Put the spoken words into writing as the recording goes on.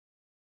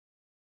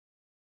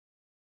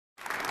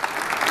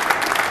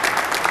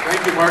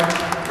Thank you,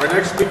 Mark. Our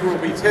next speaker will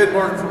be Ted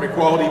Martin from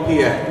Equality,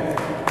 PA.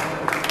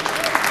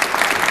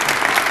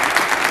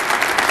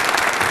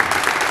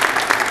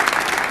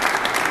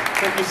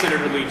 Thank you,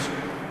 Senator Leach.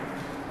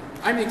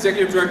 I'm the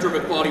Executive Director of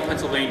Equality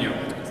Pennsylvania.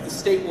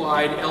 It's the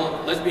statewide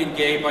lesbian,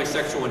 gay,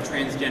 bisexual, and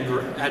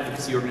transgender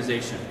advocacy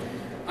organization.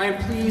 I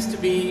am pleased to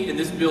be in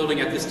this building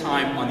at this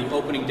time on the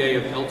opening day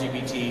of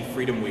LGBT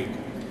Freedom Week.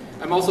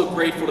 I'm also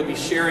grateful to be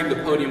sharing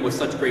the podium with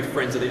such great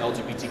friends of the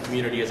LGBT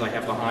community as I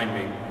have behind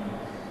me.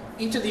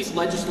 Each of these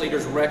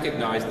legislators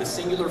recognize the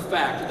singular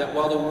fact that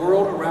while the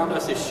world around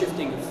us is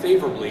shifting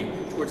favorably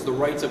towards the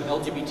rights of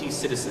LGBT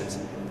citizens,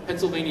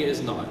 Pennsylvania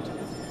is not.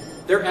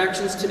 Their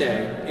actions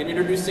today in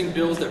introducing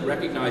bills that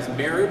recognize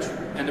marriage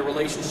and the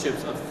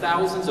relationships of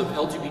thousands of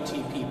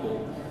LGBT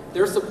people,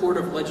 their support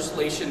of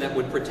legislation that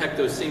would protect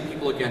those same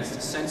people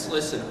against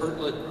senseless and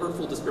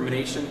hurtful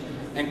discrimination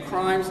and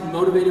crimes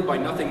motivated by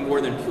nothing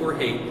more than pure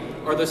hate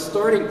are the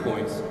starting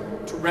points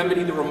to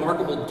remedy the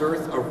remarkable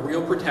dearth of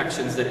real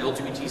protections that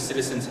LGBT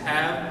citizens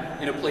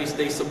have in a place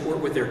they support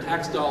with their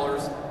tax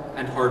dollars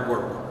and hard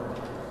work.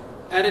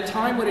 At a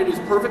time when it is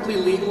perfectly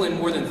legal in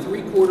more than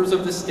 3/4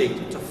 of the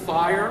state to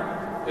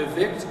fire,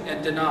 evict,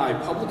 and deny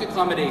public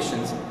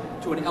accommodations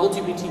to an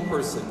LGBT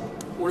person,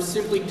 or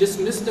simply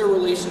dismiss their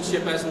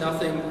relationship as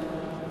nothing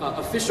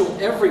official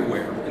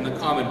everywhere in the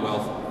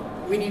Commonwealth,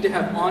 we need to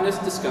have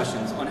honest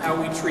discussions on how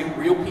we treat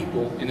real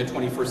people in the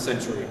 21st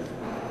century.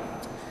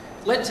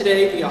 Let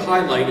today be a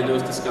highlight in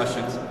those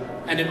discussions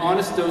and an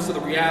honest dose of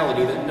the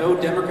reality that no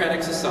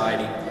democratic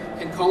society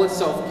can call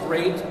itself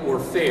great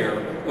or fair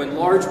when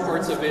large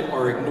parts of it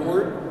are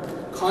ignored,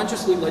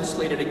 consciously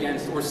legislated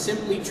against, or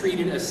simply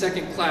treated as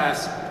second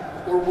class,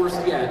 or worse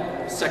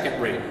yet,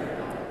 second rate.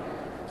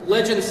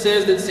 Legend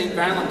says that St.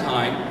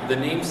 Valentine, the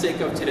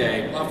namesake of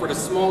today, offered a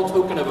small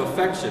token of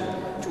affection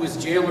to his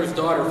jailer's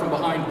daughter from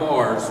behind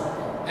bars,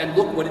 and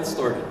look what it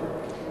started.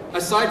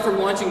 Aside from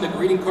launching the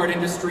greeting card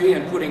industry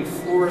and putting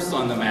florists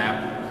on the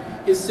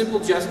map, his simple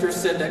gesture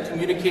said that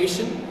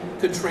communication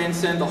could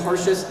transcend the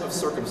harshest of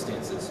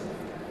circumstances.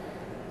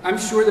 I'm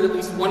sure that at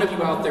least one of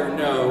you out there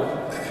know,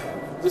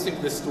 listening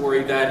to this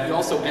story, that he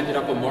also ended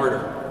up a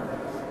martyr.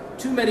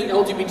 Too many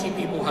LGBT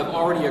people have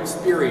already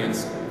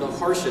experienced the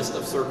harshest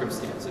of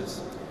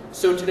circumstances.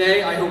 So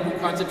today, I hope we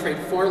concentrate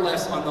far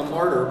less on the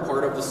martyr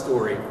part of the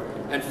story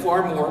and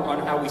far more on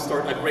how we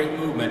start a great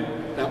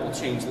movement that will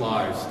change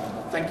lives.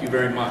 Thank you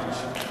very much.